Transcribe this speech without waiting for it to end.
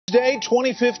Today,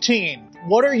 2015,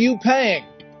 what are you paying?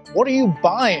 What are you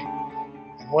buying?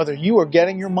 And whether you are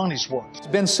getting your money's worth. It's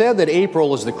been said that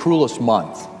April is the cruelest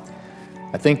month.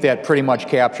 I think that pretty much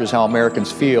captures how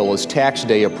Americans feel as tax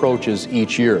day approaches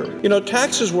each year. You know,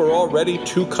 taxes were already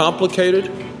too complicated.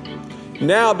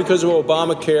 Now, because of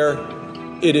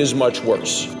Obamacare, it is much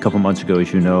worse. A couple months ago,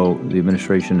 as you know, the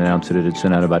administration announced that it had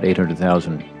sent out about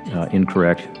 800,000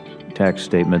 incorrect tax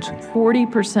statements.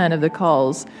 40% of the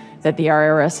calls that the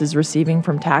IRS is receiving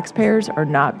from taxpayers are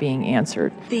not being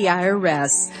answered. The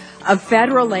IRS, a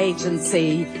federal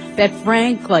agency that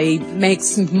frankly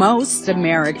makes most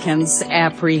Americans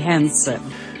apprehensive.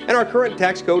 And our current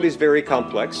tax code is very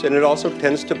complex, and it also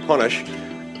tends to punish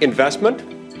investment,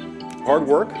 hard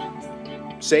work,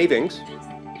 savings,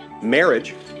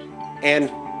 marriage, and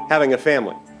having a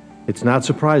family. It's not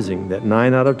surprising that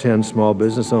 9 out of 10 small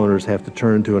business owners have to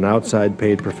turn to an outside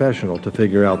paid professional to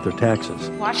figure out their taxes.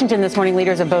 Washington this morning,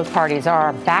 leaders of both parties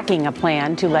are backing a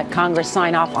plan to let Congress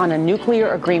sign off on a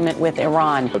nuclear agreement with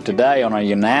Iran. Today, on a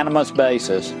unanimous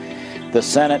basis, the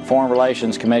Senate Foreign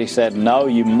Relations Committee said, no,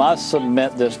 you must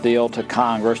submit this deal to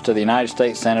Congress, to the United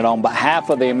States Senate. On behalf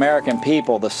of the American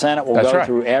people, the Senate will go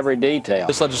through every detail.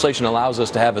 This legislation allows us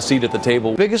to have a seat at the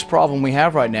table. The biggest problem we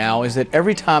have right now is that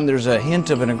every time there's a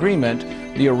hint of an agreement,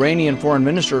 the Iranian foreign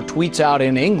minister tweets out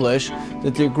in English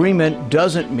that the agreement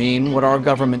doesn't mean what our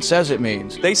government says it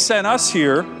means. They sent us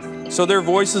here so their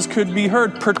voices could be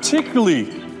heard,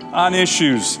 particularly on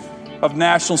issues of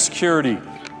national security.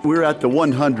 We're at the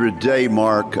 100-day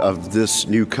mark of this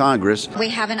new Congress. We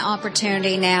have an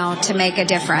opportunity now to make a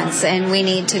difference, and we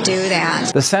need to do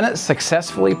that. The Senate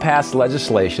successfully passed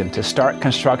legislation to start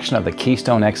construction of the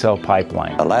Keystone XL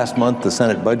pipeline. Last month, the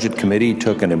Senate Budget Committee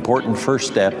took an important first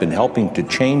step in helping to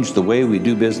change the way we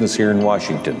do business here in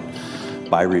Washington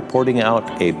by reporting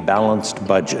out a balanced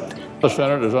budget. The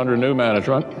Senate is under new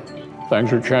management.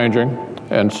 Things are changing,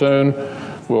 and soon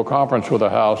we'll conference with the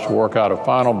House to work out a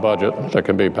final budget that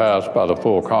can be passed by the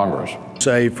full Congress.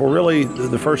 Say, for really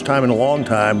the first time in a long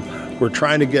time, we're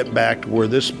trying to get back to where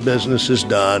this business is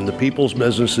done, the people's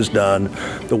business is done,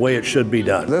 the way it should be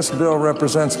done. This bill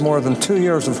represents more than 2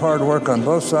 years of hard work on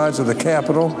both sides of the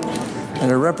Capitol, and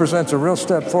it represents a real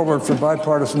step forward for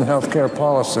bipartisan health care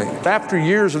policy. After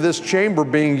years of this chamber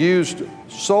being used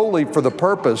solely for the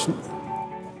purpose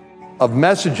of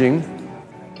messaging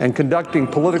and conducting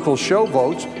political show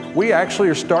votes, we actually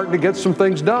are starting to get some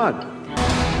things done.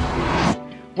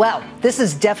 Well, this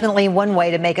is definitely one way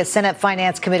to make a Senate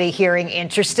Finance Committee hearing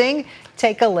interesting.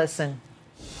 Take a listen.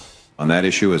 On that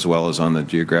issue, as well as on the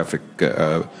geographic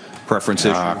preference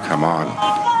issue. Come on.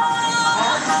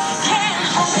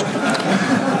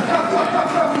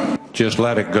 Just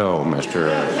let it go,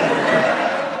 Mr.